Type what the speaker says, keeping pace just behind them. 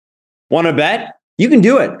Want to bet? You can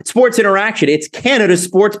do it. Sports Interaction. It's Canada's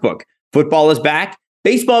sportsbook. Football is back.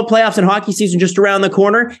 Baseball playoffs and hockey season just around the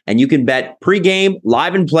corner, and you can bet pregame,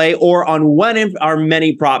 live and play, or on one of our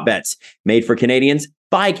many prop bets. Made for Canadians,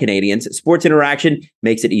 by Canadians, Sports Interaction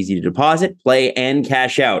makes it easy to deposit, play, and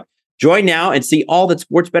cash out. Join now and see all that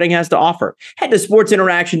sports betting has to offer. Head to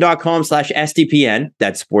sportsinteraction.com/SDPN.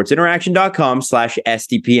 That's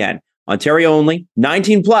sportsinteraction.com/SDPN. Ontario only,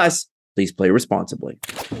 18 plus. Please play responsibly.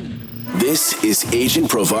 This is Agent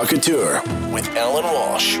Provocateur with Alan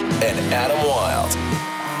Walsh and Adam Wilde.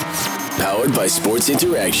 Powered by Sports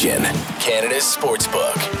Interaction, Canada's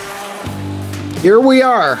sportsbook. Here we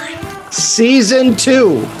are, season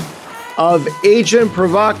 2 of Agent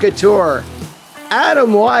Provocateur.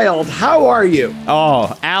 Adam Wilde, how are you?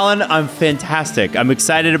 Oh, Alan, I'm fantastic. I'm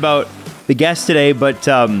excited about the guest today, but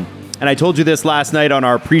and I told you this last night on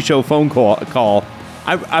our pre-show phone call.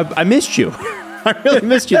 I missed you. I really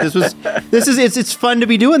missed you. It's fun to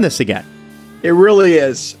be doing this again. It really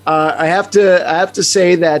is. I have to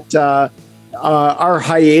say that our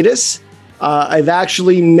hiatus. I've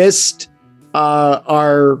actually missed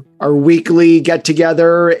our weekly get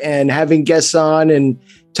together and having guests on and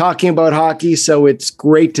talking about hockey. So it's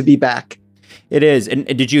great to be back. It is. And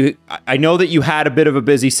did you? I know that you had a bit of a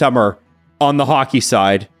busy summer on the hockey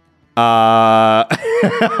side.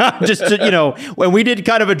 Just to, when we did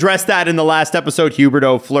kind of address that in the last episode,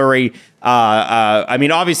 Huberdeau, Fleury, I mean,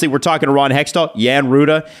 obviously we're talking to Ron Hextall, Jan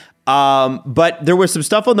Ruda, but there was some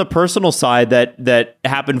stuff on the personal side that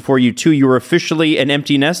happened for you too. You were officially an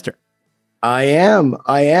empty nester. I am.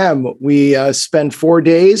 We spent 4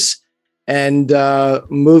 days and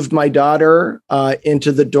moved my daughter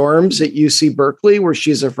into the dorms at UC Berkeley, where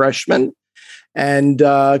she's a freshman. And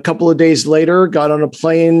a couple of days later, got on a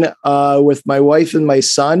plane with my wife and my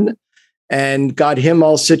son and got him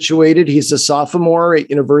all situated. He's a sophomore at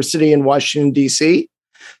university in Washington, D.C.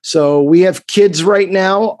 So we have kids right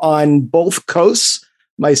now on both coasts.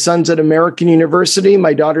 My son's at American University.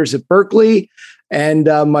 My daughter's at Berkeley. And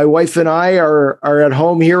my wife and I are at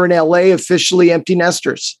home here in L.A., officially empty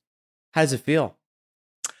nesters. How does it feel?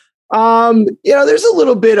 There's a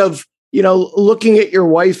little bit of, looking at your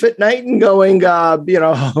wife at night and going,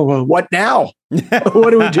 what now? What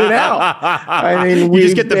do we do now? I mean, you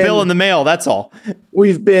just get the bill in the mail. That's all.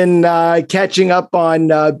 We've been catching up on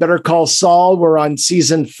Better Call Saul. We're on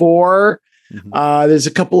season 4. Mm-hmm. There's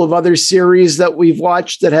a couple of other series that we've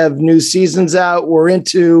watched that have new seasons out. We're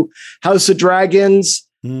into House of Dragons.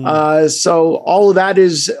 So all of that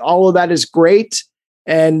is great.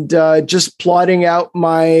 And just plotting out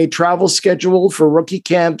my travel schedule for rookie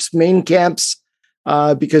camps, main camps,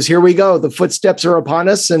 because here we go. The footsteps are upon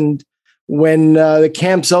us. And when the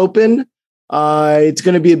camps open, it's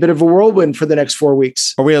going to be a bit of a whirlwind for the next 4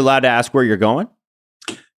 weeks. Are we allowed to ask where you're going?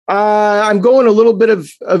 I'm going a little bit of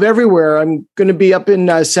everywhere. I'm going to be up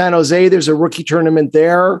in San Jose. There's a rookie tournament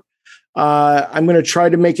there. I'm going to try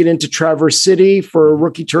to make it into Traverse City for a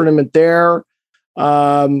rookie tournament there.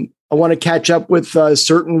 I want to catch up with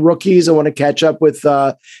certain rookies. I want to catch up with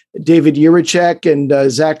David Jiricek and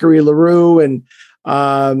Zachary Leroux and,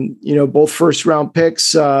 both first round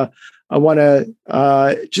picks. I want to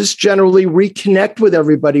just generally reconnect with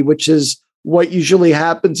everybody, which is what usually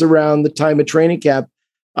happens around the time of training camp.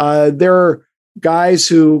 There are guys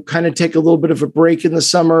who kind of take a little bit of a break in the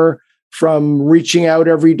summer from reaching out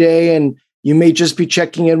every day, and you may just be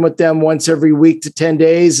checking in with them once every week to 10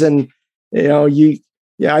 days. And,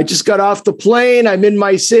 I just got off the plane. I'm in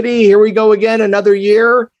my city. Here we go again, another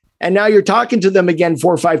year. And now you're talking to them again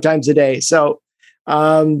 4 or 5 times a day. So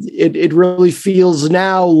it really feels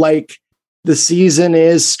now like the season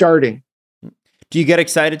is starting. Do you get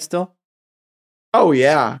excited still? Oh,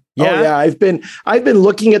 yeah. Yeah. Oh, yeah. I've been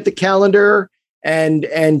looking at the calendar and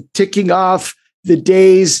ticking off the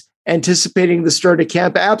days, anticipating the start of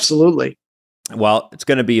camp. Absolutely. Well, it's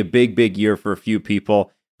going to be a big, big year for a few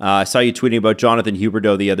people. I saw you tweeting about Jonathan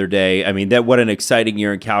Huberdeau the other day. I mean, what an exciting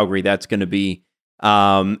year in Calgary that's going to be.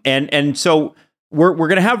 And so we're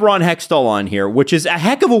going to have Ron Hextall on here, which is a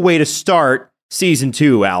heck of a way to start season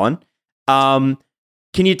 2, Alan. Can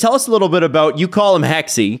you tell us a little bit about, you call him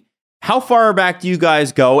Hexy. How far back do you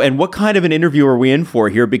guys go, and what kind of an interview are we in for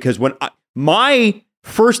here? Because my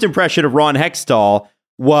first impression of Ron Hextall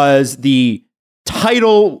was the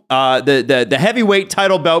title, the heavyweight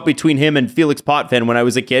title bout between him and Felix Potvin when I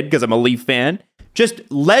was a kid, because I'm a Leaf fan. Just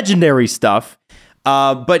legendary stuff.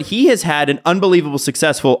 But he has had an unbelievable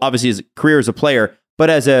successful, obviously, his career as a player, but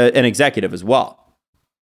as an executive as well.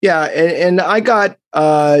 Yeah, and I got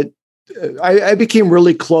I became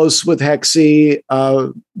really close with Hexy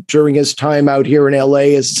during his time out here in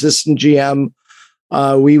LA as assistant GM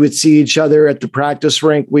We would see each other at the practice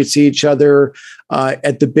rink. We'd see each other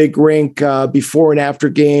at the big rink before and after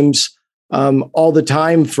games all the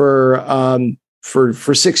time for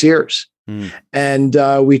 6 years. And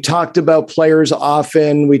we talked about players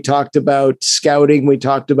often. We talked about scouting. We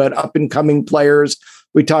talked about up and coming players.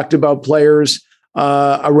 We talked about players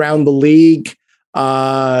around the league,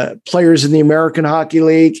 players in the American Hockey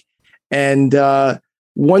League. And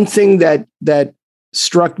one thing that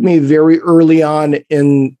struck me very early on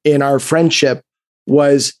in our friendship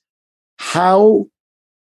was how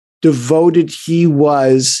devoted he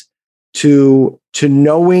was to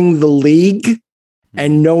knowing the league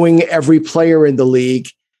and knowing every player in the league.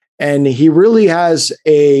 And he really has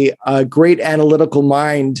a great analytical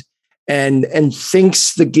mind and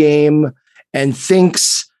thinks the game and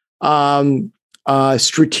thinks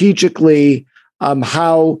strategically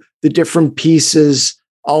how the different pieces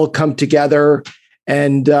all come together.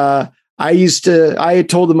 And I had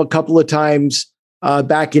told him a couple of times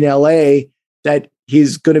back in LA that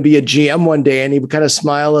he's going to be a GM one day, and he would kind of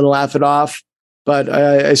smile and laugh it off. But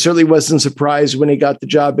I certainly wasn't surprised when he got the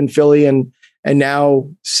job in Philly, and now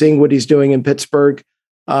seeing what he's doing in Pittsburgh.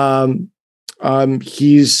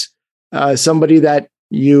 He's somebody that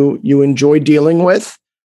you enjoy dealing with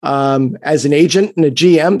as an agent and a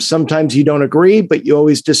GM. Sometimes you don't agree, but you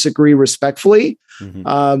always disagree respectfully.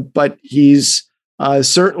 But he's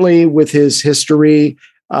certainly, with his history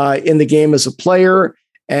in the game as a player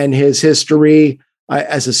and his history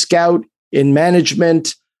as a scout in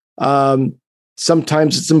management.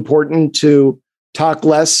 Sometimes it's important to talk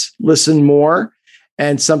less, listen more.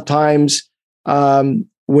 And sometimes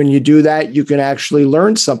when you do that, you can actually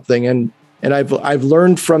learn something. And I've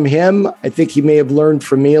learned from him. I think he may have learned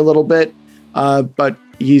from me a little bit, but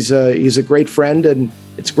he's a great friend, and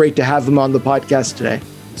it's great to have him on the podcast today.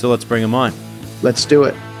 So let's bring him on. Let's do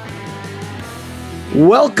it.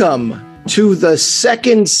 Welcome to the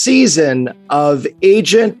second season of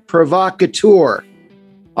Agent Provocateur.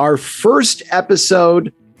 Our first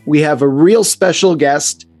episode, we have a real special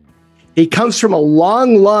guest. He comes from a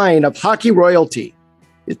long line of hockey royalty,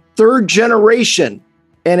 a third generation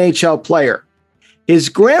NHL player. His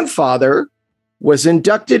grandfather was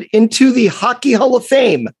inducted into the Hockey Hall of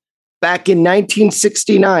Fame back in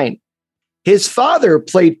 1969. His father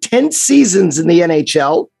played 10 seasons in the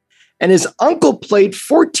NHL, and his uncle played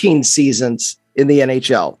 14 seasons in the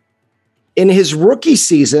NHL. In his rookie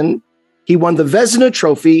season, he won the Vezina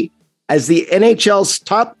Trophy as the NHL's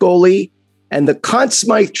top goalie and the Conn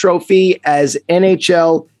Smythe Trophy as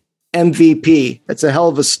NHL MVP. That's a hell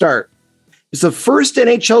of a start. He's the first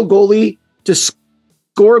NHL goalie to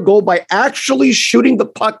score a goal by actually shooting the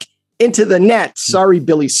puck into the net. Sorry,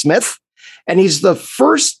 Billy Smith. And he's the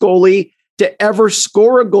first goalie to ever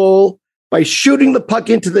score a goal by shooting the puck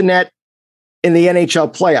into the net in the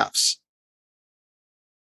NHL playoffs.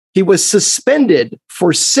 He was suspended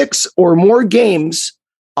for 6 or more games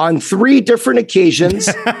on 3 different occasions.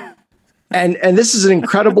 and this is an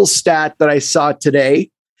incredible stat that I saw today.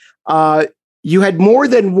 You had more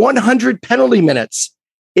than 100 penalty minutes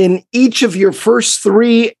in each of your first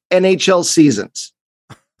 3 NHL seasons.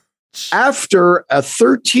 After a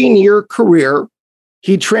 13-year career,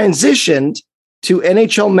 he transitioned to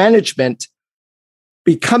NHL management,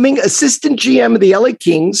 becoming assistant GM of the LA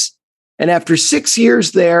Kings. And after 6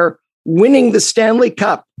 years there, winning the Stanley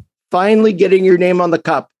Cup, finally getting your name on the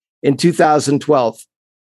cup in 2012.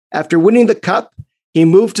 After winning the cup, he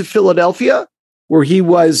moved to Philadelphia, where he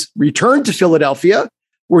was returned to Philadelphia,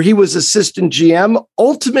 where he was assistant GM,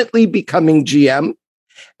 ultimately becoming GM.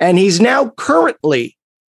 And he's now currently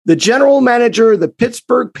the general manager of the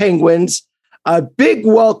Pittsburgh Penguins. A big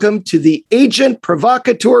welcome to the Agent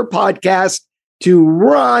Provocateur podcast to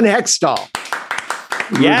Ron Hextall.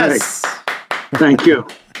 Yes. Thank you.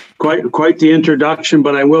 Quite the introduction,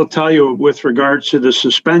 but I will tell you, with regards to the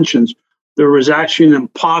suspensions, there was actually an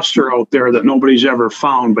imposter out there that nobody's ever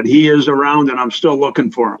found, but he is around and I'm still looking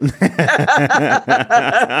for him.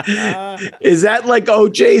 Is that like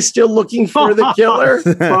OJ still looking for the killer?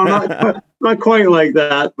 Well, not quite like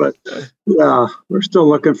that, but we're still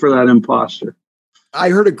looking for that imposter. I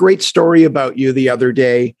heard a great story about you the other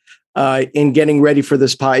day in getting ready for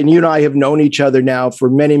this pod. And you and I have known each other now for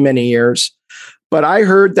many, many years. But I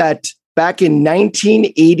heard that back in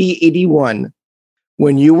 1980-81,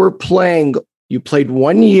 when you were playing, you played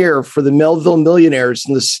 1 year for the Melville Millionaires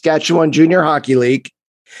in the Saskatchewan Junior Hockey League.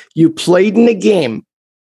 You played in a game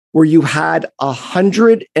where you had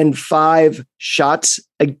 105 shots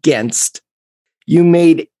against. You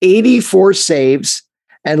made 84 saves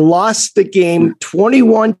and lost the game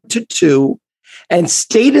 21-2 and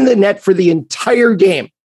stayed in the net for the entire game.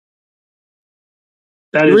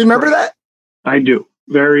 That You is remember correct. that? I do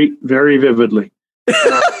very, very vividly.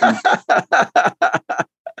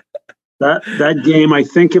 That game, I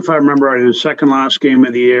think, if I remember right, it was the second last game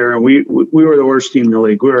of the year, and we were the worst team in the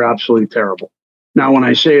league. We were absolutely terrible. Now, when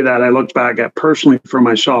I say that, I look back at personally for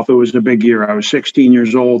myself, it was a big year. I was 16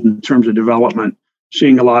 years old in terms of development,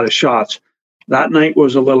 seeing a lot of shots. That night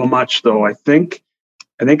was a little much, though. I think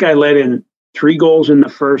I let in 3 goals in the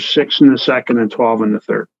first, 6 in the second, and 12 in the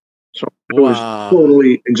third. So I was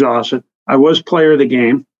totally exhausted. I was player of the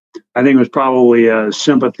game. I think it was probably a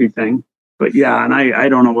sympathy thing. But yeah, and I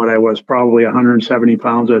don't know what I was, probably 170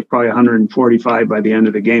 pounds. I was probably 145 by the end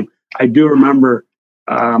of the game. I do remember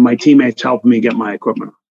my teammates helping me get my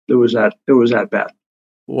equipment. It was that bad.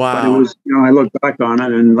 Wow. But it was, I look back on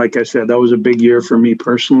it, and like I said, that was a big year for me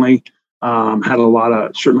personally. Had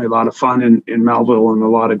certainly a lot of fun in Melville and a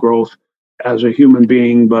lot of growth as a human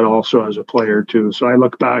being, but also as a player too. So I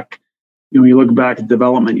look back, you look back at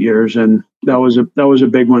development years, and that was a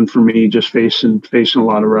big one for me, just facing a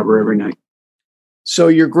lot of rubber every night. So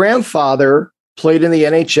your grandfather played in the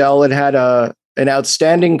NHL and had an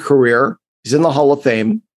outstanding career. He's in the Hall of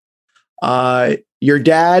Fame. Your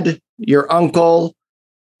dad, your uncle,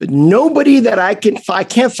 nobody that I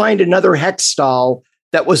can't find another Hextall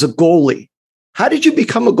that was a goalie. How did you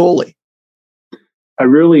become a goalie? I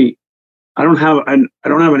don't have an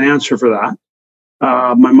answer for that.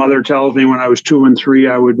 My mother tells me when I was 2 and 3,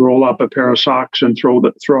 I would roll up a pair of socks and throw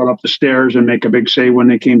it up the stairs and make a big save when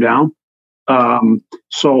they came down.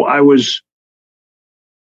 So I was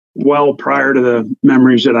well prior to the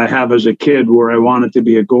memories that I have as a kid where I wanted to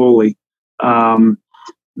be a goalie.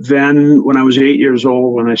 Then when I was 8 years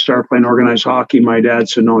old, when I started playing organized hockey, my dad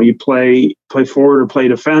said, no, you play forward or play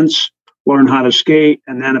defense, learn how to skate.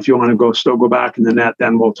 And then if you want to still go back in the net,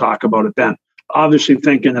 then we'll talk about it then. Obviously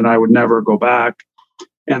thinking that I would never go back.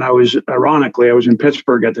 And I was in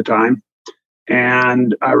Pittsburgh at the time.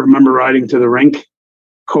 And I remember riding to the rink.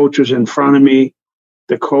 Coach was in front of me.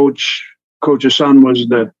 The coach's son was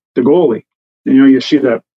the goalie. And, you see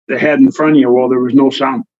the head in front of you. Well, there was no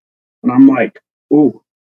sound. And I'm like, ooh,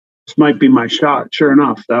 this might be my shot. Sure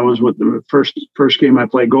enough, that was what the first game I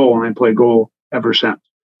played goal, and I played goal ever since.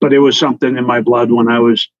 But it was something in my blood when I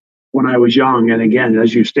was young. And again,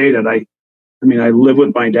 as you stated, I lived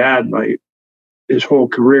with my dad his whole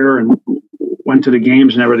career and went to the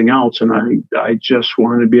games and everything else. And I just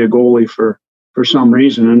wanted to be a goalie for some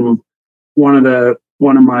reason. And one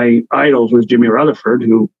of my idols was Jimmy Rutherford,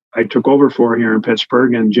 who I took over for here in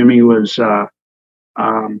Pittsburgh. And Jimmy was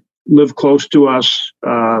lived close to us,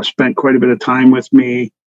 spent quite a bit of time with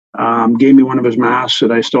me, gave me one of his masks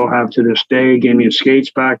that I still have to this day, gave me his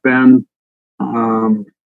skates back then.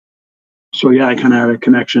 So yeah, I kind of had a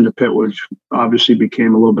connection to Pitt, which obviously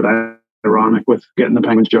became a little bit ironic with getting the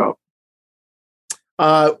Penguins job.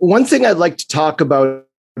 One thing I'd like to talk about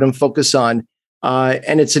and focus on,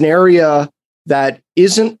 and it's an area that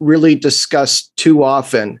isn't really discussed too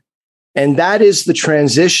often, and that is the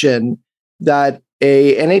transition that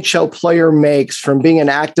a NHL player makes from being an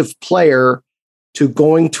active player to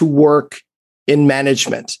going to work in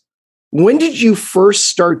management. When did you first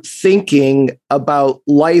start thinking about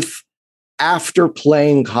life after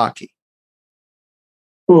playing hockey?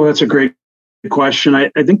 Oh, that's a great question.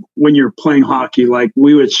 I think when you're playing hockey, like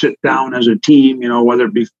we would sit down as a team, whether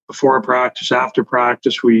it be before practice, after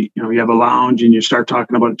practice, you have a lounge and you start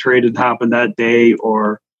talking about a trade that happened that day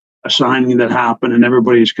or a signing that happened, and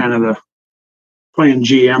everybody's kind of playing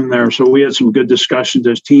GM there. So we had some good discussions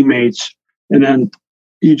as teammates, and then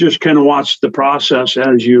you just kind of watch the process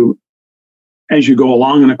as you go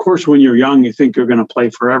along. And of course, when you're young, you think you're going to play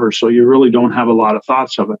forever, so you really don't have a lot of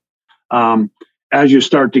thoughts of it. As you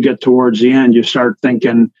start to get towards the end, you start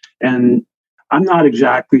thinking, and I'm not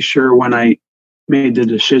exactly sure when I made the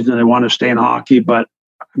decision that I want to stay in hockey, but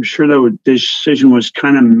I'm sure that the decision was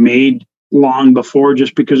kind of made long before,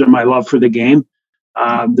 just because of my love for the game.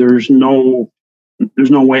 There's no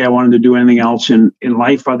way I wanted to do anything else in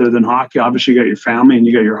life other than hockey. Obviously, you got your family and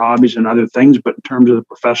you got your hobbies and other things, but in terms of the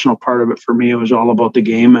professional part of it, for me, it was all about the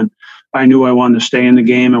game, and I knew I wanted to stay in the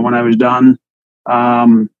game. And when I was done,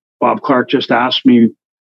 Bob Clark just asked me,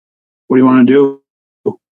 what do you want to do?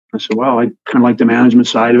 I said, well, I kind of like the management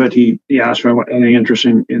side of it. He asked me any interest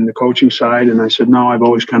in the coaching side. And I said, no, I've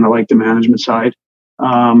always kind of liked the management side.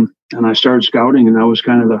 And I started scouting, and that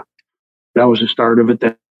was the start of it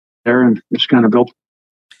there, and it's kind of built.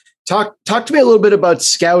 Talk to me a little bit about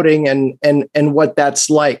scouting and what that's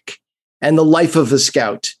like and the life of a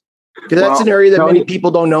scout, because that's an area that many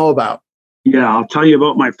people don't know about. Yeah, I'll tell you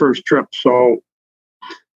about my first trip. So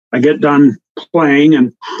I get done playing,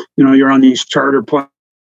 and you're on these charter planes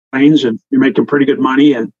planes and you're making pretty good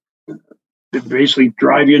money, and they basically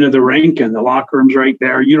drive you into the rink and the locker room's right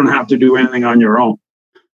there. You don't have to do anything on your own.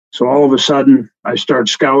 So all of a sudden I start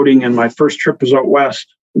scouting, and my first trip is out west.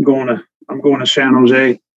 I'm going to San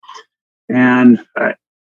Jose, and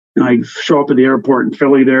I show up at the airport in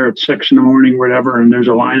Philly there at 6 a.m, whatever, and there's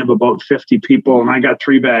a line of about 50 people. And I got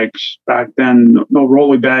 3 bags back then, no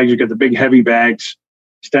rolly bags. You get the big heavy bags,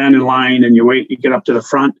 stand in line, and you wait, you get up to the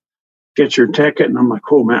front, get your ticket. And I'm like,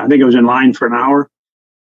 oh man, I think I was in line for an hour,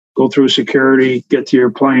 go through security, get to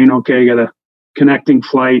your plane. Okay, got a connecting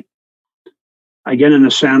flight. I get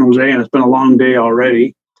into San Jose, and it's been a long day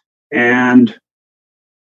already. And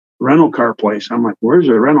rental car place. I'm like, where's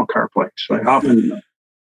the rental car place? So I hop in.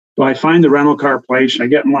 So I find the rental car place. I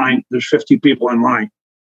get in line. There's 50 people in line.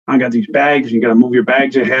 I got these bags. You got to move your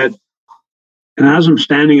bags ahead. And as I'm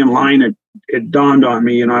standing in line, it dawned on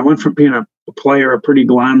me. I went from being a player, a pretty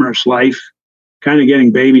glamorous life, kind of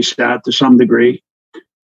getting babysat to some degree.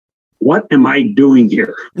 What am I doing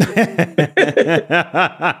here?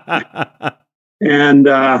 And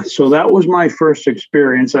so that was my first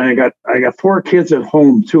experience. I got 4 kids at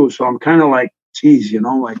home too. So I'm kind of like, geez,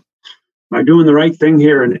 like, am I doing the right thing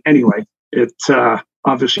here? And anyway, it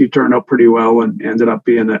obviously turned out pretty well and ended up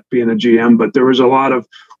being a GM. But there was a lot of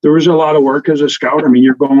work as a scout. I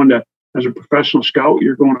mean, as a professional scout,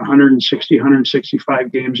 you're going 160,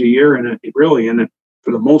 165 games a year, and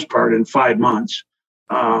for the most part in 5 months.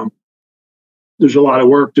 There's a lot of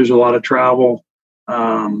work. There's a lot of travel.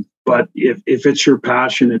 But if it's your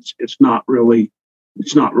passion, it's not really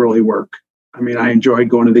work. I mean, I enjoyed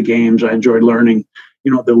going to the games. I enjoyed learning,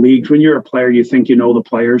 the leagues. When you're a player, you think you know the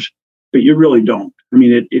players, but you really don't. I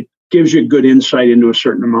mean, it gives you good insight into a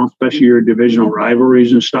certain amount, especially your divisional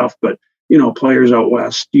rivalries and stuff. But players out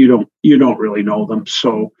west, you don't really know them.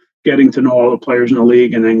 So getting to know all the players in the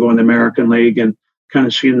league, and then going to the American League and kind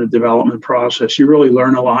of seeing the development process, you really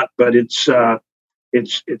learn a lot. But it's not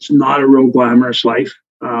a real glamorous life.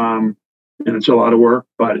 And it's a lot of work,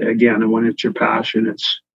 but again, when it's your passion, it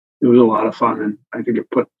was a lot of fun, and I think it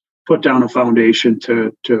put down a foundation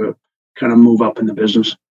to kind of move up in the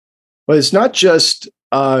business. Well, it's not just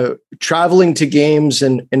traveling to games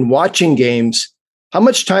and watching games. How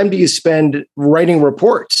much time do you spend writing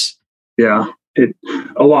reports? Yeah,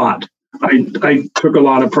 a lot. I took a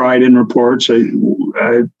lot of pride in reports.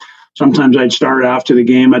 Sometimes I'd start after the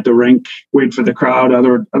game at the rink, wait for the crowd.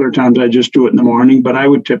 Other times I'd just do it in the morning. But I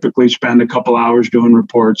would typically spend a couple hours doing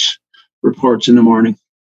reports in the morning.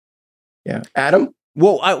 Yeah, Adam.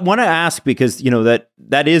 Well, I want to ask because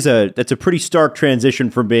that's a pretty stark transition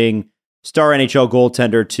from being star NHL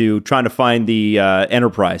goaltender to trying to find the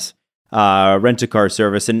enterprise rent-a-car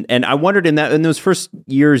service, and I wondered in those first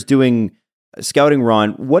years doing scouting,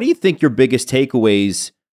 Ron, what do you think your biggest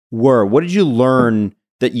takeaways were? What did you learn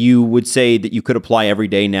that you would say that you could apply every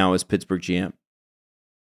day now as Pittsburgh GM?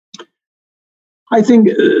 I think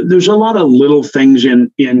there's a lot of little things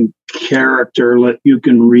in character that you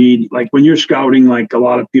can read. Like when you're scouting, like a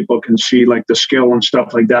lot of people can see like the skill and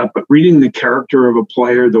stuff like that, but reading the character of a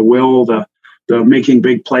player, the will, the making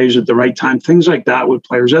big plays at the right time, things like that with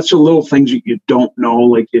players, that's the little things that you don't know.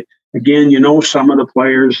 Like some of the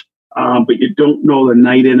players, but you don't know the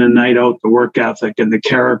night in and night out, the work ethic and the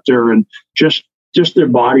character and just their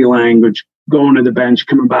body language, going to the bench,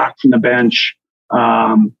 coming back from the bench,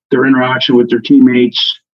 their interaction with their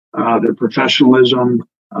teammates, their professionalism.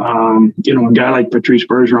 A guy like Patrice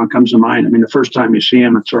Bergeron comes to mind. I mean, the first time you see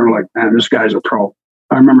him, it's sort of like, man, this guy's a pro.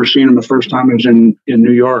 I remember seeing him the first time I was in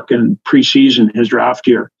New York in preseason, his draft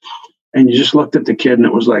year. And you just looked at the kid and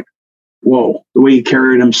it was like, whoa, the way he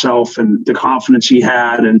carried himself and the confidence he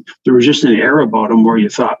had. And there was just an air about him where you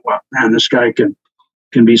thought, well, man, this guy can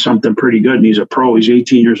be something pretty good. And he's a pro. He's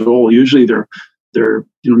 18 years old. Usually they're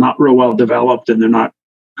not real well developed and they're not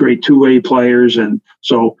great two-way players. And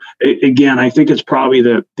so again, I think it's probably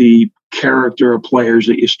the character of players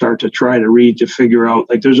that you start to try to read to figure out,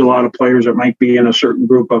 like there's a lot of players that might be in a certain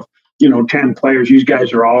group of, 10 players. These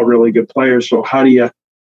guys are all really good players. So how do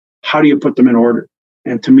you put them in order?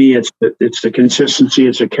 And to me, it's the consistency,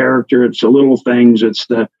 it's the character, it's the little things, it's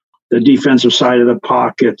the defensive side of the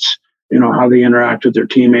puck, it's how they interact with their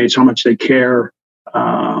teammates, how much they care.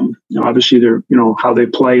 Obviously, they're how they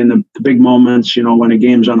play in the big moments. When a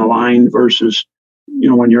game's on the line versus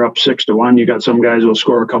when you're up 6-1, you got some guys who'll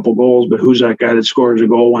score a couple goals, but who's that guy that scores a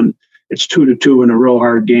goal when it's 2-2 in a real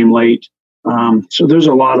hard game late? So there's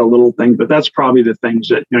a lot of little things, but that's probably the things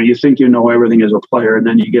that you think you know everything as a player, and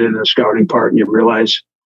then you get into the scouting part and you realize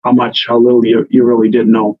how little you really did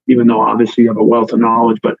know, even though obviously you have a wealth of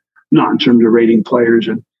knowledge, but not in terms of rating players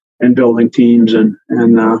and building teams and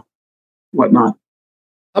whatnot.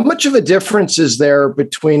 How much of a difference is there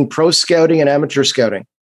between pro scouting and amateur scouting?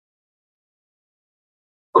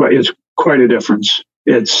 It's quite a difference.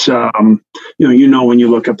 It's, when you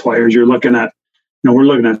look at players, you're looking at, we're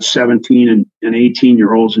looking at 17 and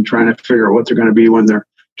 18-year-olds and trying to figure out what they're going to be when they're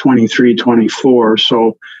 23, 24.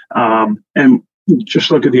 So, and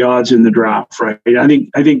just look at the odds in the draft, right? I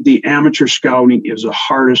think the amateur scouting is the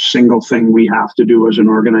hardest single thing we have to do as an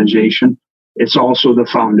organization. It's also the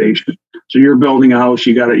foundation. So you're building a house,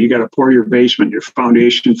 you got to pour your basement, your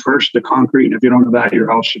foundation first, the concrete. And if you don't have that, your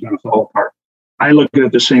house is going to fall apart. I look at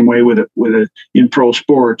it the same way with it in pro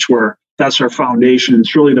sports, where that's our foundation.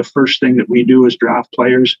 It's really the first thing that we do as draft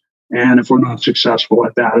players. And if we're not successful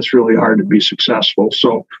at that, it's really hard to be successful.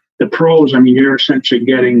 So the pros, you're essentially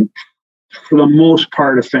getting, for the most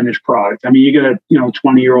part, a finished product. You get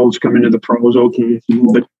 20-year-olds come into the pros, okay, it's a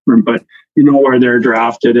little bit different, but you know where they're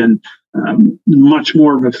drafted, and much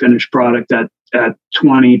more of a finished product at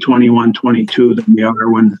 20, 21, 22 than the other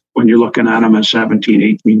when you're looking at them as 17,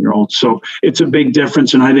 18-year-olds. So it's a big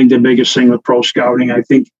difference. And I think the biggest thing with pro scouting,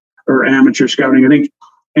 or amateur scouting, I think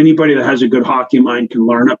anybody that has a good hockey mind can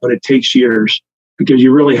learn it, but it takes years, because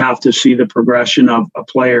you really have to see the progression of a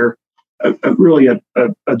player, really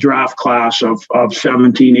a draft class of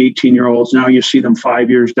 17, 18-year-olds. Now you see them 5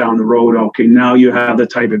 years down the road. Okay, now you have the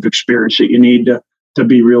type of experience that you need to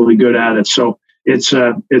be really good at it. So it's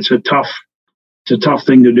a tough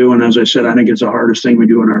thing to do. And as I said, I think it's the hardest thing we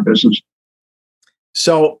do in our business.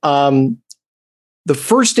 So the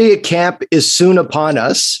first day of camp is soon upon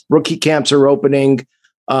us. Rookie camps are opening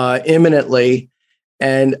imminently.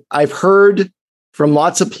 And I've heard from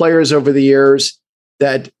lots of players over the years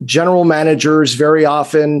that general managers, very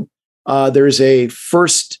often, there's a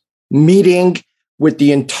first meeting with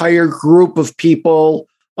the entire group of people,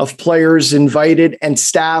 of players invited, and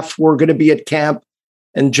staff who are going to be at camp.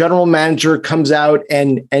 And general manager comes out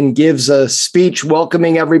and gives a speech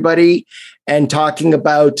welcoming everybody and talking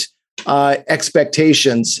about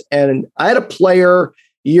expectations. And I had a player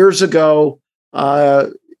years ago at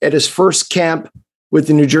his first camp with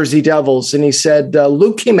the New Jersey Devils, and he said,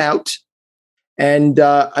 Luke came out and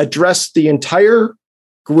addressed the entire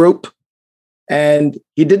group, and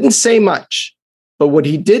he didn't say much. But what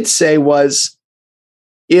he did say was,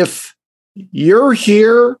 if you're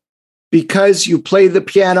here because you play the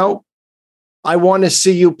piano, I want to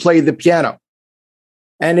see you play the piano.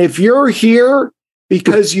 And if you're here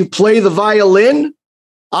because you play the violin,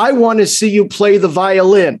 I want to see you play the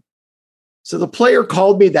violin. So the player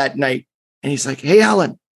called me that night and he's like, hey,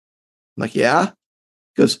 Alan. I'm like, yeah.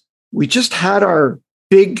 He goes, we just had our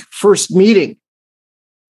big first meeting.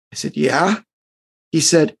 I said, yeah. He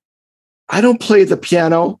said, I don't play the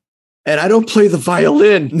piano and I don't play the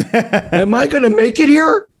violin. Am I going to make it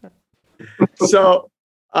here? So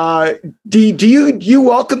do you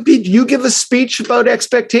welcome Pete? Do you give a speech about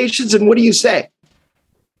expectations, and what do you say?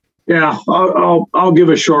 Yeah, I'll give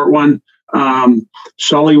a short one.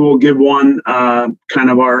 Sully will give one, kind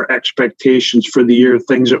of our expectations for the year,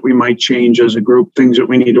 things that we might change as a group, things that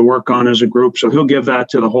we need to work on as a group. So he'll give that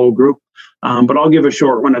to the whole group. But I'll give a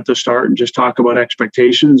short one at the start and just talk about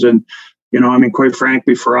expectations. And, quite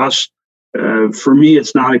frankly, for us, for me,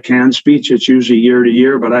 it's not a canned speech. It's usually year to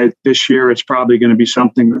year, but this year it's probably going to be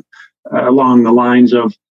something along the lines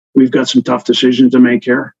of, we've got some tough decisions to make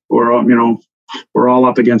here. We're all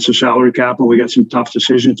up against the salary cap, and we got some tough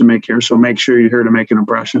decisions to make here. So make sure you're here to make an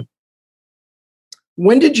impression.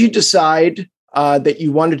 When did you decide that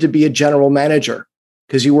you wanted to be a general manager?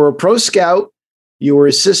 Because you were a pro scout, you were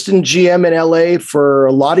assistant GM in LA for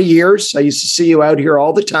a lot of years. I used to see you out here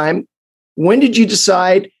all the time. When did you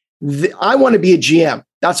decide I want to be a GM?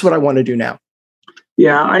 That's what I want to do now.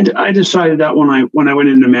 Yeah, I decided that when I went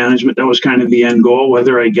into management, that was kind of the end goal,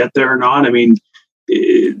 whether I get there or not.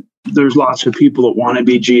 There's lots of people that want to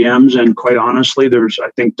be GMs, and quite honestly, I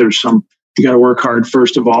think there's some, you got to work hard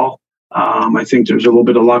first of all. I think there's a little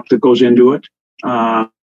bit of luck that goes into it.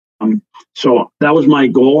 So that was my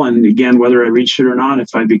goal. And again, whether I reached it or not,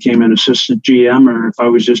 if I became an assistant GM or if I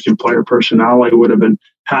was just in player personnel, I would have been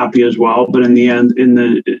happy as well. But in the end,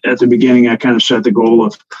 at the beginning, I kind of set the goal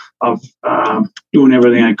of doing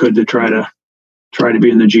everything I could to try to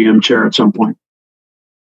be in the GM chair at some point.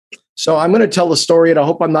 So I'm going to tell the story, and I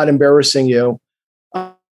hope I'm not embarrassing you.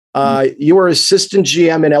 You were assistant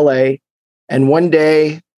GM in LA, and one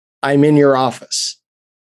day I'm in your office,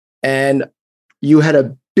 and you had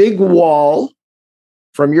a big wall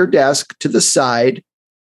from your desk to the side,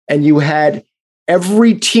 and you had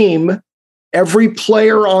every team, every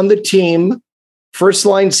player on the team, first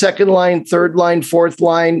line, second line, third line, fourth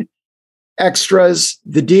line, extras,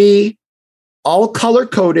 the D, all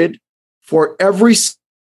color-coded for every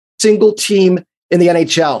single team in the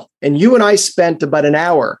NHL. And you and I spent about an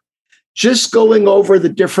hour just going over the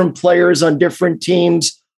different players on different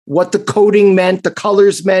teams, what the coding meant, the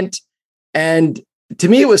colors meant. And to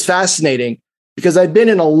me, it was fascinating because I've been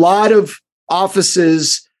in a lot of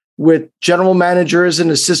offices with general managers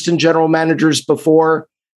and assistant general managers before,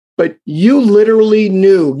 but you literally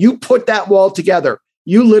knew, you put that wall together.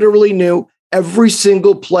 You literally knew every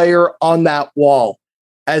single player on that wall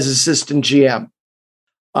as assistant GM.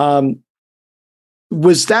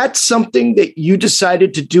 Was that something that you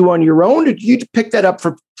decided to do on your own, or did you pick that up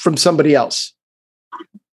from somebody else?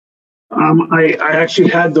 I actually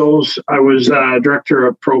had those. I was director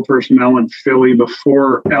of pro personnel in Philly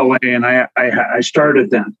before LA, and I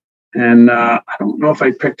started then. And I don't know if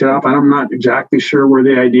I picked it up. I'm not exactly sure where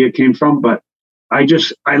the idea came from, but I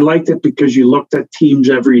liked it because you looked at teams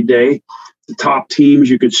every day. The top teams,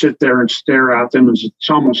 you could sit there and stare at them. It's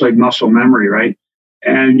almost like muscle memory, right?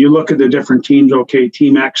 And you look at the different teams. Okay,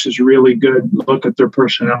 Team X is really good. Look at their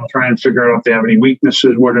personnel, try and figure out if they have any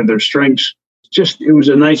weaknesses. What are their strengths? It was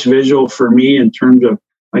a nice visual for me in terms of,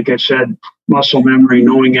 like I said, muscle memory,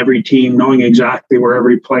 knowing every team, knowing exactly where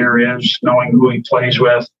every player is, knowing who he plays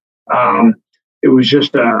with. It was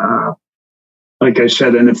just, like I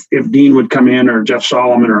said, and if Dean would come in or Jeff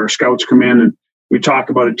Solomon or our scouts come in and we talk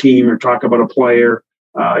about a team or talk about a player,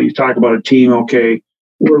 you talk about a team, okay,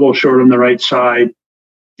 we're a little short on the right side.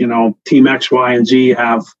 You know, Team X, Y, and Z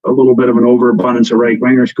have a little bit of an overabundance of right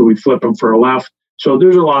wingers. Could we flip them for a left? So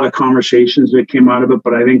there's a lot of conversations that came out of it.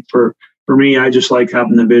 But I think for me, I just like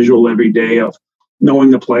having the visual every day of knowing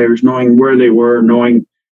the players, knowing where they were, knowing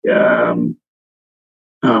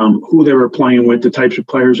who they were playing with, the types of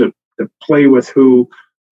players that play with who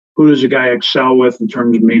does a guy excel with in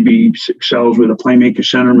terms of maybe excels with a playmaker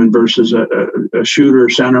centerman versus a shooter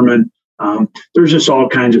centerman. There's just all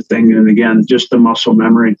kinds of things. And again, just the muscle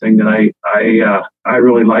memory thing that I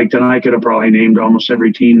really liked. And I could have probably named almost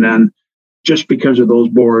every team then. Just because of those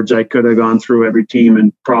boards, I could have gone through every team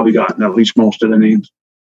and probably gotten at least most of the names.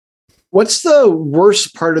 What's the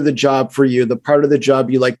worst part of the job for you? The part of the job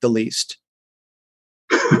you like the least?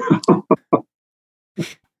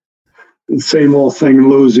 Same old thing,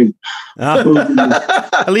 losing. At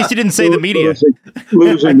least you didn't say the media.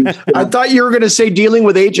 Losing. I thought you were going to say dealing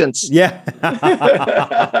with agents. Yeah.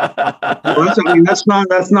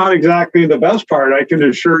 That's not exactly the best part. I can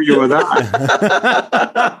assure you of that.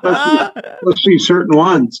 Let's see certain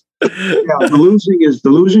ones. Yeah, the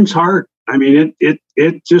losing's hard. I mean, it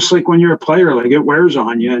just like when you're a player, like it wears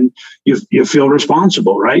on you, and you feel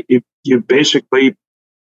responsible, right? You basically,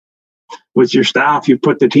 with your staff, you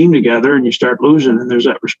put the team together and you start losing, and there's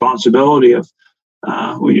that responsibility of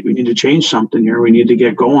we need to change something here. We need to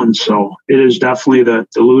get going. So it is definitely the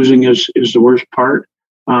losing is the worst part.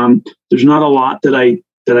 There's not a lot that I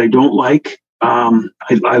don't like.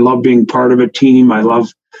 I love being part of a team. I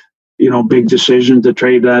love, big decisions, the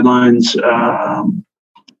trade deadlines,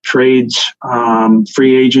 trades,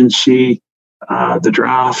 free agency, the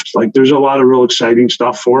draft. Like there's a lot of real exciting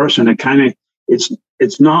stuff for us, and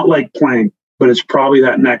it's not like playing, but it's probably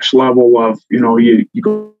that next level of, you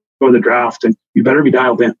go to the draft and you better be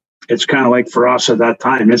dialed in. It's kind of like for us at that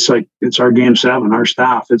time, it's our game 7, our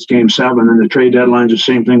staff, it's game 7, and the trade deadline is the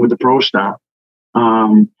same thing with the pro staff.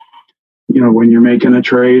 When you're making a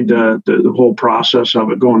trade, the whole process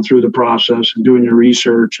of it, going through the process and doing your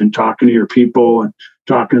research and talking to your people and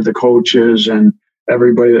talking to the coaches and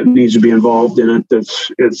everybody that needs to be involved in it. That's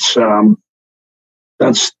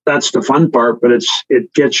the fun part, but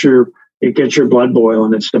it gets your blood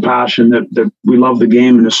boiling. It's the passion that we love the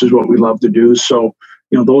game, and this is what we love to do. So,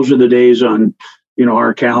 those are the days on,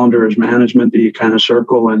 our calendar as management that you kind of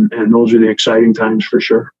circle, and those are the exciting times for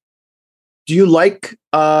sure. Do you like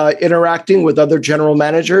interacting with other general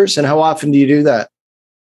managers, and how often do you do that?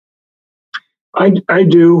 I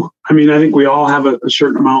do. I mean, I think we all have a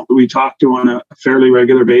certain amount that we talk to on a fairly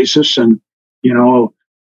regular basis, and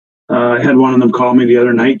I had one of them call me the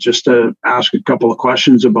other night just to ask a couple of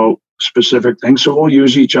questions about specific things. So we'll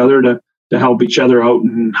use each other to help each other out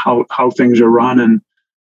and how things are run and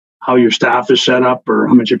how your staff is set up or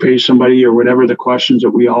how much you pay somebody or whatever the questions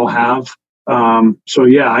that we all have. So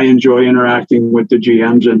yeah, I enjoy interacting with the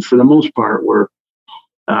GMs, and for the most part, we're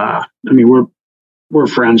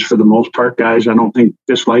friends for the most part, guys. I don't think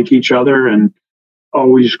dislike each other and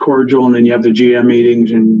always cordial. And then you have the GM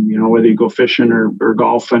meetings and, whether you go fishing or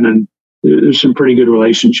golfing, and there's some pretty good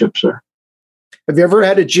relationships there. Have you ever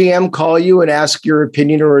had a GM call you and ask your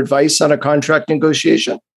opinion or advice on a contract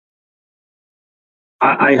negotiation?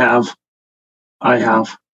 I have.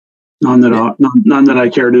 None that I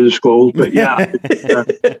care to disclose, but yeah,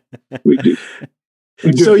 we do.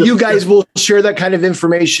 So you guys will share that kind of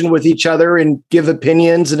information with each other and give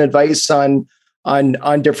opinions and advice on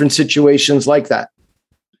different situations like that.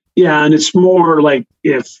 Yeah, and it's more like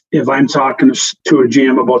if I'm talking to a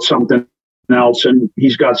GM about something else and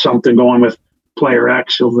he's got something going with player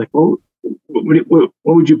X, he'll be like, well, what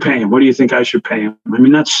would you pay him? What do you think I should pay him? I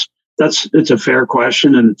mean, it's a fair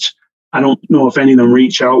question, and I don't know if any of them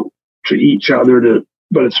reach out to each other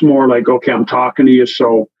but it's more like, okay, I'm talking to you,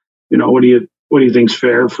 so what do you think's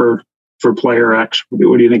fair for player X?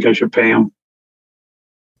 What do you think I should pay him?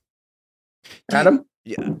 Adam?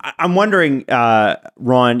 I'm wondering,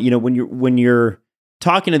 Ron, when you're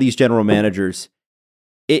talking to these general managers,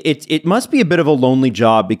 it must be a bit of a lonely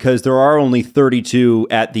job because there are only 32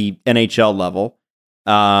 at the NHL level.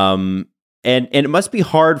 And it must be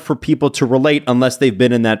hard for people to relate unless they've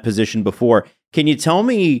been in that position before. Can you tell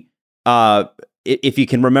me, if you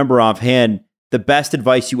can remember offhand, the best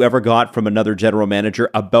advice you ever got from another general manager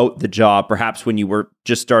about the job, perhaps when you were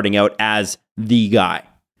just starting out as the guy?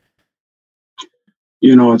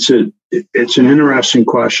 It's an interesting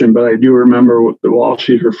question, but I do remember what the Walsh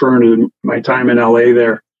is referring to my time in LA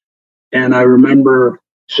there. And I remember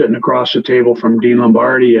sitting across the table from Dean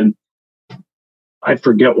Lombardi, and I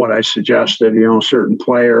forget what I suggested, certain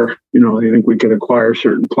player, you think we could acquire a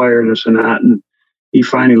certain player, this and that. And he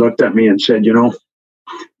finally looked at me and said,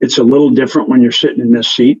 it's a little different when you're sitting in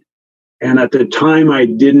this seat. And at the time, I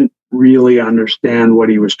didn't really understand what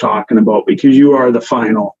he was talking about, because you are the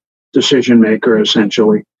final decision maker,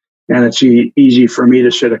 essentially. And it's easy for me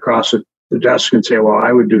to sit across the desk and say, well,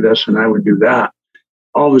 I would do this and I would do that.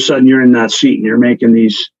 All of a sudden, you're in that seat and you're making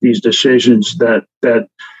these decisions that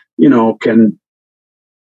can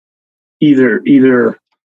either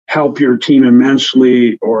help your team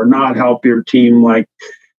immensely or not help your team.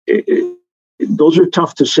 Those are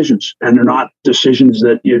tough decisions, and they're not decisions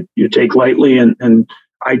that you take lightly. And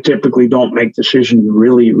I typically don't make decisions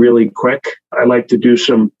really, really quick. I like to do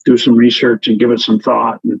some research and give it some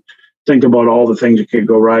thought and think about all the things that could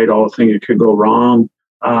go right, all the things that could go wrong.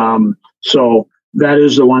 So that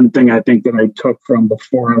is the one thing I think that I took from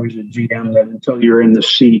before I was a GM, that until you're in the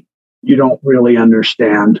seat, you don't really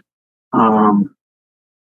understand the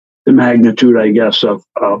magnitude, I guess, of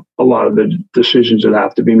a lot of the decisions that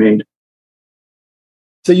have to be made.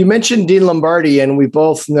 So you mentioned Dean Lombardi, and we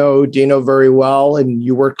both know Dino very well, and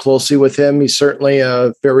you work closely with him. He's certainly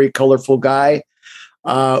a very colorful guy.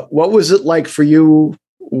 What was it like for you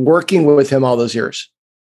working with him all those years?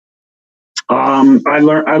 I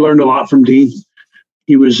learned a lot from Dean.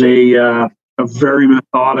 He was a very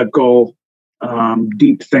methodical,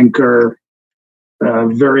 deep thinker,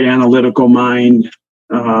 very analytical mind.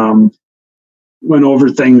 Went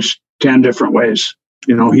over things 10 different ways.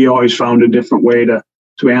 He always found a different way to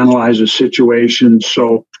analyze a situation.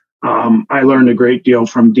 So I learned a great deal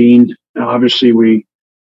from Dean. Obviously, we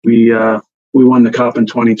won the Cup in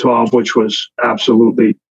 2012, which was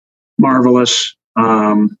absolutely marvelous.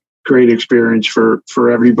 Great experience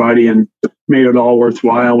for everybody, and made it all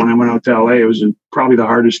worthwhile. When I went out to LA, it was probably the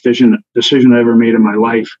hardest decision I ever made in my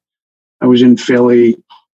life. I was in Philly.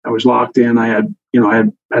 I was locked in. I had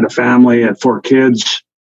a family, I had 4 kids.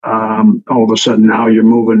 All of a sudden now you're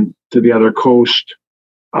moving to the other coast,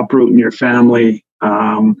 uprooting your family.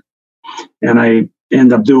 And I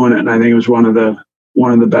end up doing it. And I think it was one of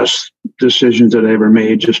the best decisions that I ever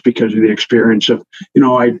made, just because of the experience of,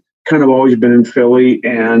 I kind of always been in Philly.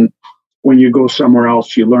 And when you go somewhere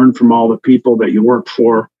else, you learn from all the people that you work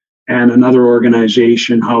for and another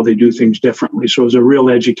organization, how they do things differently. So it was a real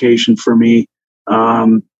education for me.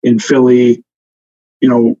 In Philly,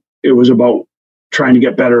 it was about trying to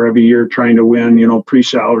get better every year, trying to win,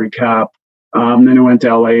 pre-salary cap. Then I went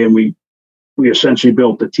to LA, and we essentially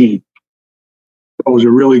built the team. It was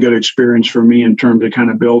a really good experience for me in terms of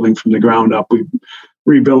kind of building from the ground up. We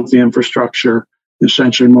rebuilt the infrastructure,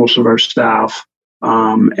 essentially most of our staff,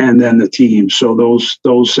 and then the team. So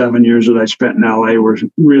those 7 years that I spent in LA were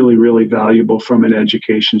really, really valuable from an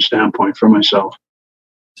education standpoint for myself.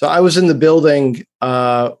 So I was in the building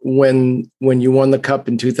when you won the Cup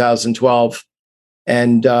in 2012,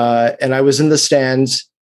 and I was in the stands,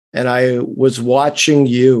 and I was watching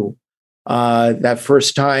you that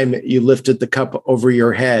first time you lifted the cup over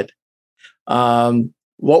your head.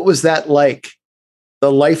 What was that like?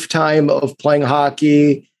 The lifetime of playing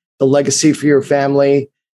hockey, the legacy for your family.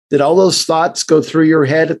 Did all those thoughts go through your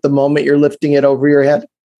head at the moment you're lifting it over your head?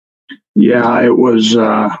 Yeah, it was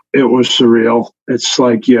surreal. It's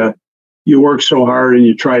like you work so hard and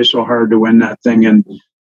you try so hard to win that thing, and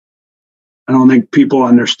I don't think people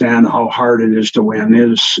understand how hard it is to win.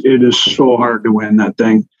 It is so hard to win that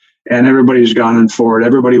thing, and everybody's gunning for it.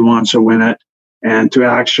 Everybody wants to win it. and to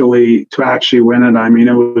actually win it. I mean,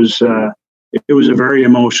 it was a very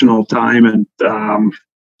emotional time, and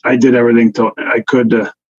I did everything I could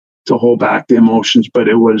to hold back the emotions. But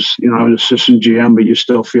it was, I was assistant GM, but you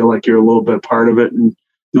still feel like you're a little bit part of it. And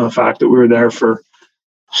the fact that we were there for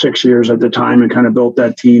 6 years at the time and kind of built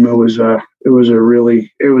that team, it was a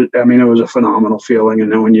phenomenal feeling.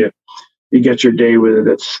 And then when you get your day with it,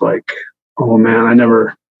 it's like, oh man,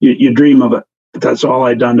 you dream of it, but that's all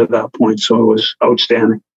I'd done to that point. So it was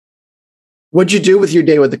outstanding. What'd you do with your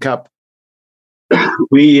day with the Cup?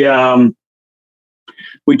 We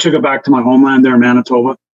took it back to my homeland there in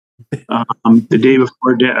Manitoba. The day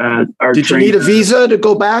before our Did train, you need a visa to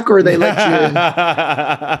go back, or they let you in?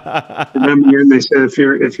 Remember, they said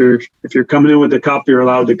if you're coming in with the Cup, you're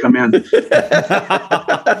allowed to come in.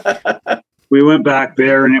 We went back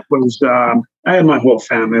there, and it was I had my whole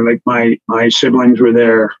family. Like my siblings were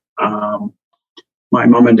there. My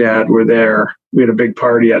mom and dad were there. We had a big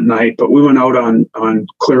party at night, but we went out on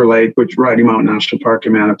Clear Lake, which is Riding Mountain National Park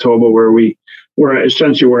in Manitoba, where we were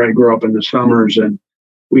essentially where I grew up in the summers, and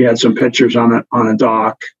we had some pictures on a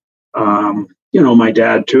dock. My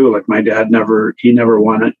dad too. Like my dad never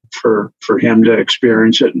won it for him to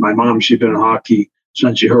experience it. And my mom, she's been in hockey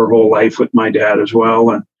since her whole life with my dad as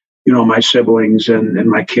well, and my siblings and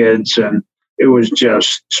my kids, and it was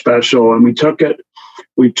just special. And we took it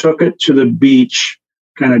to the beach,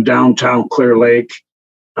 kind of downtown Clear Lake,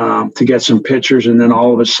 to get some pictures. And then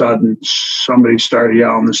all of a sudden, somebody started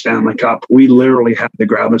yelling the Stanley Cup. We literally had to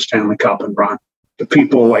grab the Stanley Cup and run. The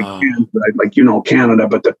people Canada,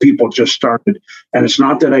 but the people just started. And it's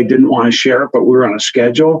not that I didn't want to share it, but we were on a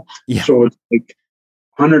schedule. Yeah. So it's like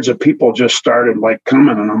hundreds of people just started like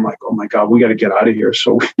coming, and I'm like, oh my God, we got to get out of here.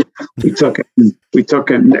 So we took it.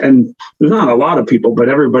 And there's not a lot of people, but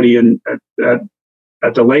everybody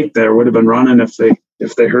at the lake there would have been running if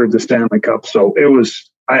they heard the Stanley Cup. So it was,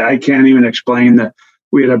 I can't even explain that.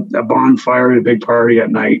 We had a bonfire, a big party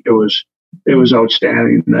at night. It was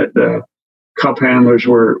outstanding. The Cup handlers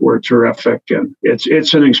were terrific, and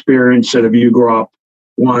it's an experience that if you grow up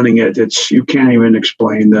wanting it, you can't even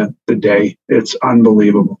explain the day. It's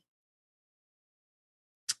unbelievable.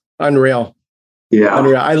 Unreal. Yeah.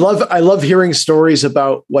 Unreal. I love hearing stories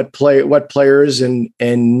about what players and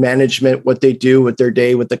management, what they do with their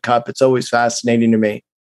day with the Cup. It's always fascinating to me.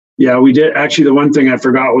 Yeah, we did. Actually, the one thing I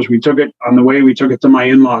forgot was we took it to my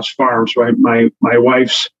in-laws' farm. So my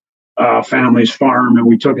wife's family's farm, and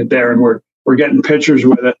we took it there, and we're getting pictures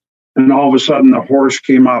with it. And all of a sudden the horse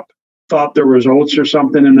came up, thought there was oats or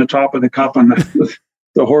something in the top of the cup, and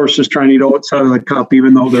the horse is trying to eat oats out of the cup,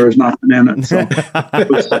 even though there was nothing in it. So it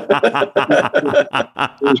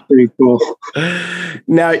was pretty cool.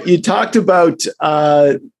 Now, you talked about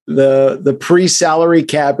the pre-salary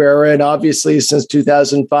cap era, and obviously since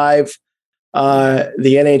 2005, the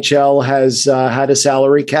NHL has had a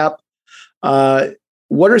salary cap.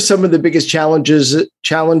 What are some of the biggest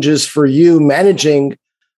challenges for you managing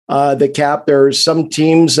the cap? There are some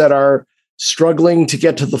teams that are struggling to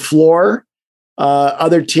get to the floor,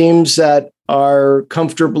 other teams that are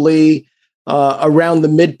comfortably around the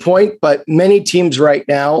midpoint, but many teams right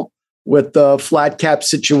now with the flat cap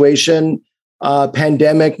situation,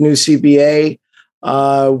 pandemic, new CBA,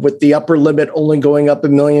 with the upper limit only going up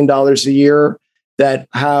 $1 million a year, that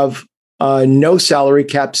have no salary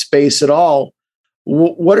cap space at all.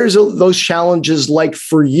 What are those challenges like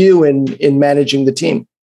for you in managing the team?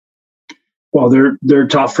 Well, they're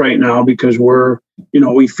tough right now because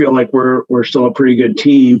we feel like we're still a pretty good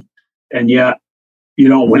team, and yet you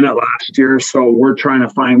don't win it last year. So we're trying to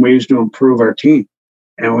find ways to improve our team,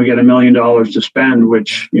 and we get $1 million to spend,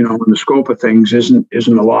 which in the scope of things isn't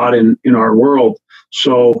a lot in our world.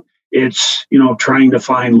 So it's trying to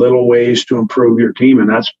find little ways to improve your team, and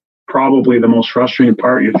that's probably the most frustrating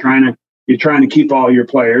part. You're trying to keep all your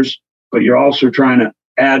players, but you're also trying to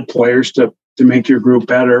add players to make your group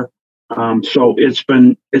better. So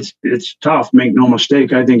it's tough. Make no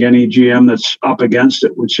mistake. I think any GM that's up against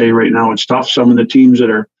it would say right now it's tough. Some of the teams that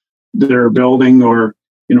are building or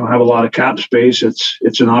have a lot of cap space,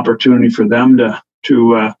 it's an opportunity for them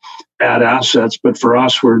to add assets. But for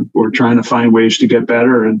us, we're trying to find ways to get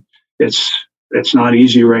better, and it's not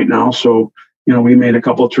easy right now. So we made a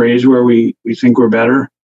couple of trades where we think we're better.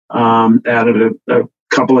 Added a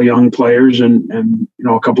couple of young players and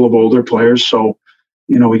a couple of older players. So,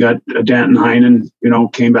 we got Danton Heinen,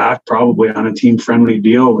 came back probably on a team-friendly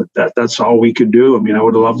deal. With that's all we could do. I mean, I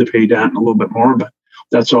would have loved to pay Danton a little bit more, but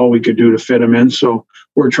that's all we could do to fit him in. So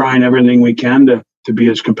we're trying everything we can to be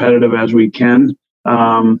as competitive as we can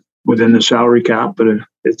within the salary cap, but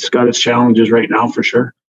it's got its challenges right now for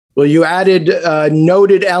sure. Well, you added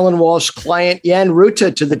noted Alan Walsh client Jan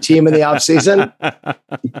Ruta to the team in the offseason.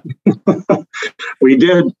 We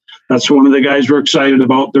did. That's one of the guys we're excited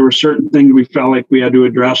about. There were certain things we felt like we had to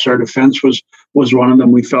address. Our defense was one of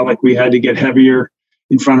them. We felt like we had to get heavier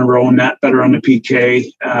in front of our own net, better on the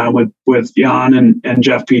PK with Jan and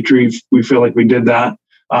Jeff Petrie. We feel like we did that.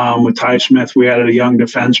 With Ty Smith, we added a young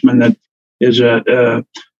defenseman that is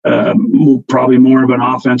probably more of an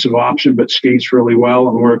offensive option, but skates really well.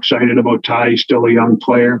 And we're excited about Ty. He's still a young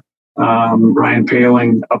player. Ryan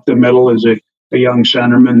Paling up the middle is a young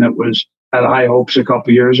centerman that had high hopes a couple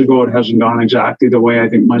of years ago. It hasn't gone exactly the way I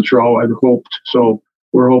think Montreal had hoped. So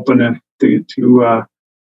we're hoping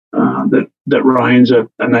that Ryan's a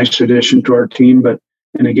nice addition to our team.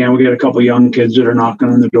 And again, we got a couple of young kids that are knocking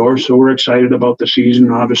on the door. So we're excited about the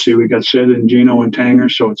season. Obviously, we got Sid and Gino and Tanger.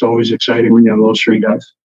 So it's always exciting when you have those three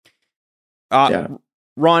guys.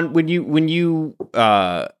 Ron, when you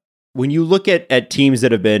look at teams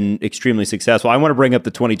that have been extremely successful, I want to bring up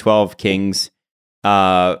the 2012 Kings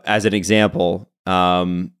as an example.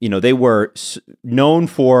 They were known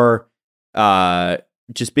for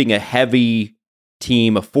just being a heavy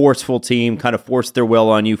team, a forceful team, kind of forced their will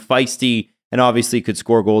on you, feisty, and obviously could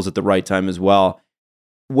score goals at the right time as well.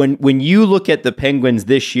 When you look at the Penguins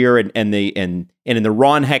this year and in the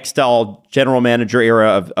Ron Hextall general manager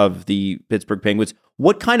era of the Pittsburgh Penguins,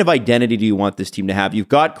 what kind of identity do you want this team to have? You've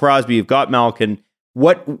got Crosby, you've got Malkin.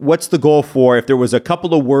 What's the goal for? If there was a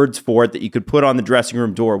couple of words for it that you could put on the dressing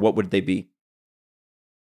room door, what would they be?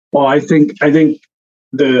 Well, I think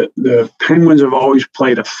the Penguins have always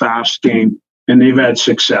played a fast game, and they've had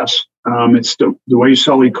success. It's the way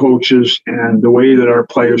Sully coaches and the way that our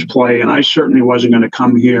players play. And I certainly wasn't going to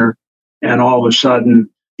come here and all of a sudden,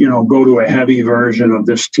 go to a heavy version of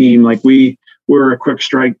this team. Like we're a quick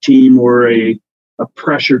strike team. We're a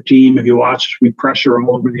pressure team. If you watch us, we pressure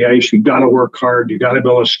all over the ice. You got to work hard. You got to be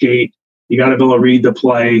able to skate. You got to be able to read the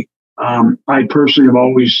play. I personally have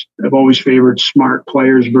always favored smart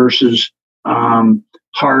players versus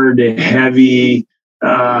hard and heavy.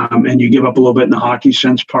 And you give up a little bit in the hockey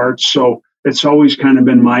sense parts. So it's always kind of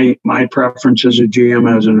been my preference as a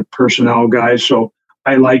GM, as a personnel guy. So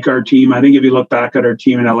I like our team. I think if you look back at our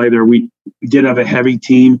team in LA there, we did have a heavy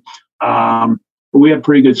team. But we had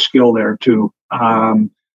pretty good skill there too.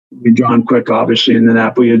 We John Quick, obviously, in the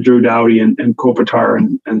net. We had Drew Doughty and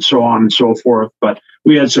Kopitar and so on and so forth. But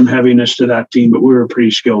we had some heaviness to that team, but we were a pretty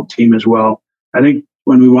skilled team as well. I think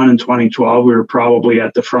when we won in 2012, we were probably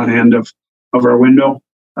at the front end of our window.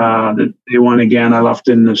 They won again. I left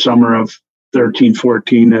in the summer of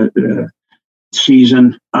 13-14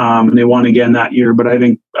 season, and they won again that year. But I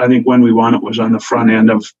think when we won, it was on the front end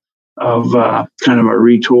of kind of a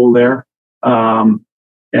retool there.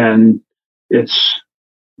 And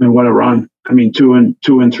what a run! I mean, 2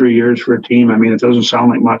 and 3 years for a team. I mean, it doesn't sound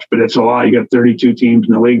like much, but it's a lot. You got 32 teams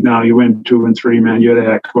in the league now. You win 2 and 3, man. You had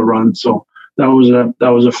a heck of a run. So that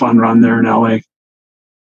was a fun run there in LA.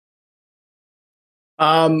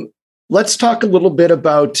 Let's talk a little bit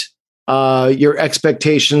about your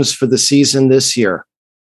expectations for the season this year.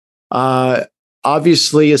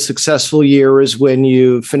 Obviously, a successful year is when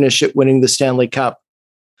you finish it winning the Stanley Cup.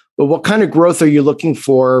 But what kind of growth are you looking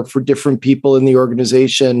for different people in the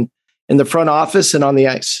organization, in the front office and on the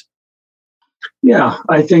ice? Yeah,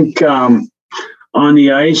 I think on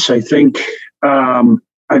the ice, I think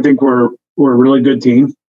we're a really good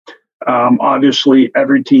team. Obviously,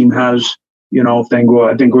 every team has, I think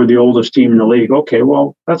we're the oldest team in the league. Okay,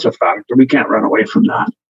 well, that's a factor. We can't run away from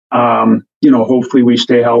that. Hopefully we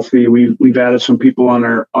stay healthy. We've added some people on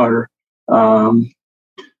our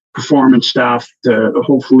performance staff to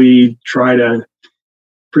hopefully try to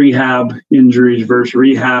prehab injuries versus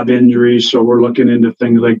rehab injuries. So we're looking into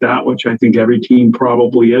things like that, which I think every team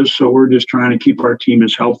probably is. So we're just trying to keep our team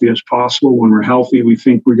as healthy as possible. When we're healthy, we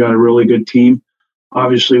think we got a really good team.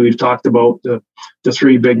 Obviously, we've talked about the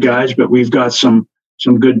 3 big guys, but we've got some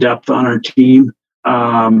good depth on our team.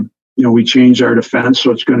 We changed our defense,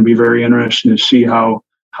 so it's going to be very interesting to see how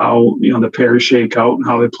the pairs shake out and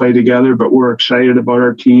how they play together. But we're excited about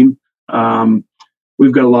our team.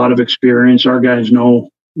 We've got a lot of experience. Our guys know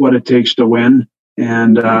what it takes to win.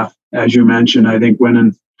 And as you mentioned, I think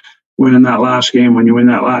winning that last game, when you win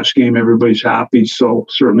that last game, everybody's happy. So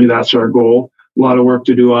certainly that's our goal. A lot of work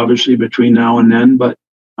to do, obviously, between now and then. But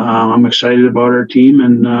I'm excited about our team,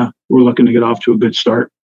 and we're looking to get off to a good start.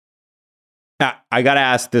 I got to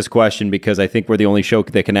ask this question because I think we're the only show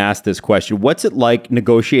that can ask this question. What's it like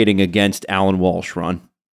negotiating against Alan Walsh, Ron?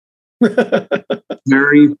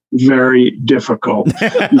 Very, very difficult.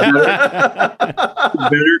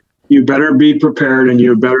 You you better be prepared and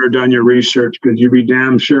you better done your research, because you'd be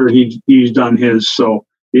damn sure he's done his. So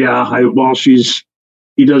yeah,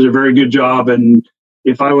 he does a very good job. And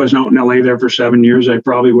if I was out in LA there for 7 years, I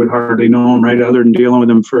probably would hardly know him, right? Other than dealing with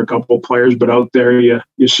him for a couple of players, but out there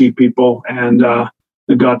you see people, and I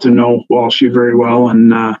got to know Walshy very well,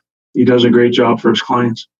 and he does a great job for his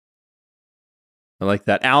clients. I like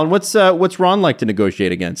that. Alan, what's Ron like to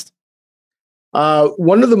negotiate against?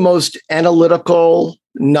 One of the most analytical,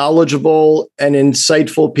 knowledgeable, and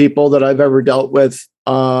insightful people that I've ever dealt with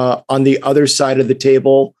on the other side of the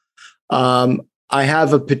table. I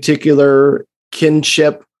have a particular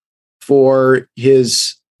kinship for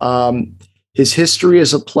his history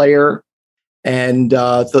as a player, and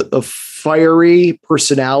the fiery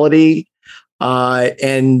personality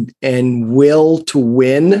and will to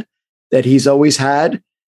win that he's always had,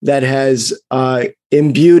 that has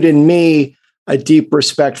imbued in me a deep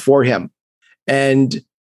respect for him. And,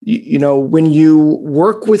 when you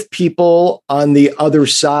work with people on the other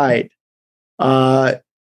side,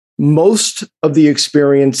 most of the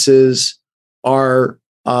experiences are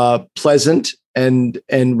pleasant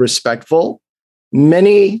and respectful.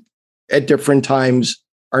 Many at different times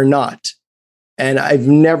are not. And I've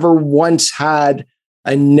never once had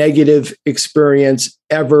a negative experience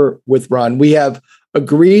ever with Ron. We have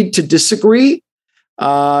agreed to disagree.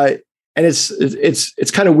 And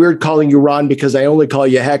it's kind of weird calling you Ron because I only call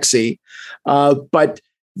you Hexy. But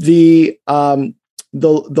the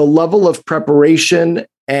level of preparation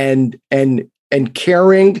and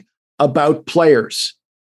caring about players,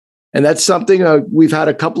 and that's something we've had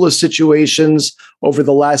a couple of situations over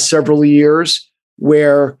the last several years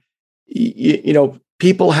where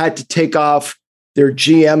people had to take off their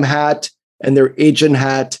GM hat and their agent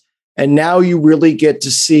hat, and now you really get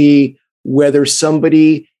to see whether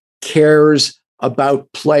somebody cares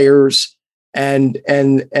about players and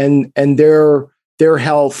their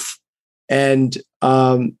health. And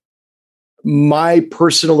my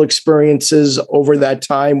personal experiences over that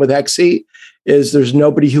time with Hexy is there's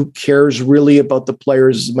nobody who cares really about the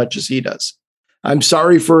players as much as he does. I'm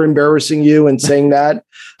sorry for embarrassing you and saying that,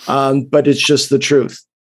 but it's just the truth.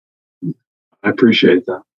 I appreciate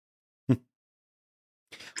that.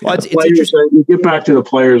 Well, it's players, you get back to the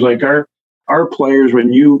players, like our players,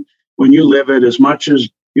 when you live it, as much as,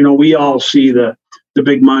 we all see the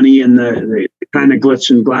big money and the kind of glitz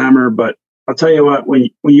and glamour, but I'll tell you what, when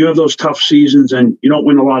you have those tough seasons and you don't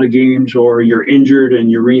win a lot of games, or you're injured and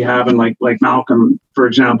you're rehabbing, like Malcolm, for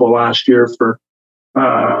example, last year for,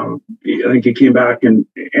 I think he came back in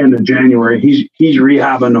end of January. He's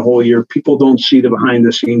rehabbing the whole year. People don't see the behind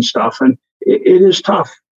the scenes stuff, and it is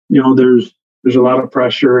tough. There's a lot of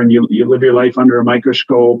pressure, and you live your life under a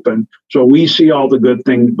microscope, and so we see all the good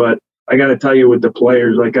things. But I got to tell you, with the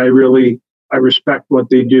players, I respect what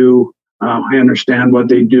they do. I understand what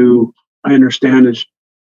they do. I understand it's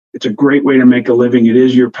a great way to make a living. It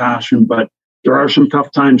is your passion, but there are some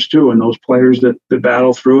tough times too. And those players that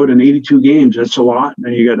battle through it in 82 games, that's a lot. And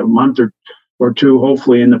then you got a month or two,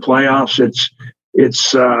 hopefully in the playoffs.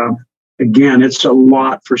 It's a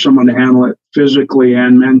lot for someone to handle it physically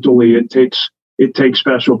and mentally. It takes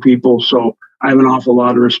special people. So I have an awful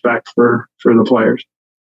lot of respect for the players.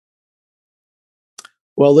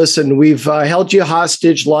 Well, listen, we've held you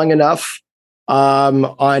hostage long enough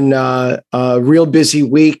on a real busy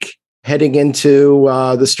week heading into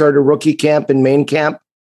the start of rookie camp and main camp.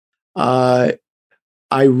 I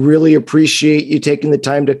really appreciate you taking the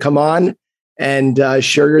time to come on and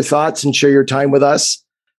share your thoughts and share your time with us.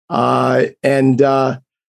 And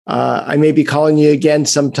I may be calling you again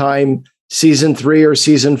sometime season 3 or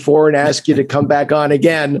season 4 and ask you to come back on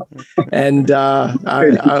again. And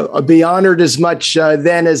I'll be honored as much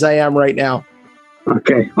then as I am right now.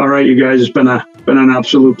 Okay. All right, you guys. It's been an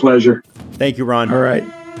absolute pleasure. Thank you, Ron. All right.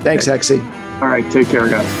 Thanks, Hexy. All right. Take care,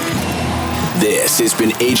 guys. This has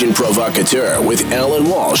been Agent Provocateur with Alan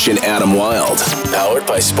Walsh and Adam Wilde. Powered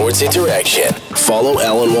by Sports Interaction. Follow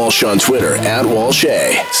Alan Walsh on Twitter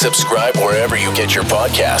 @WalshA. Subscribe wherever you get your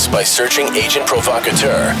podcasts by searching Agent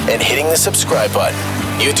Provocateur and hitting the subscribe button.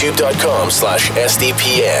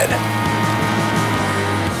 YouTube.com/SDPN.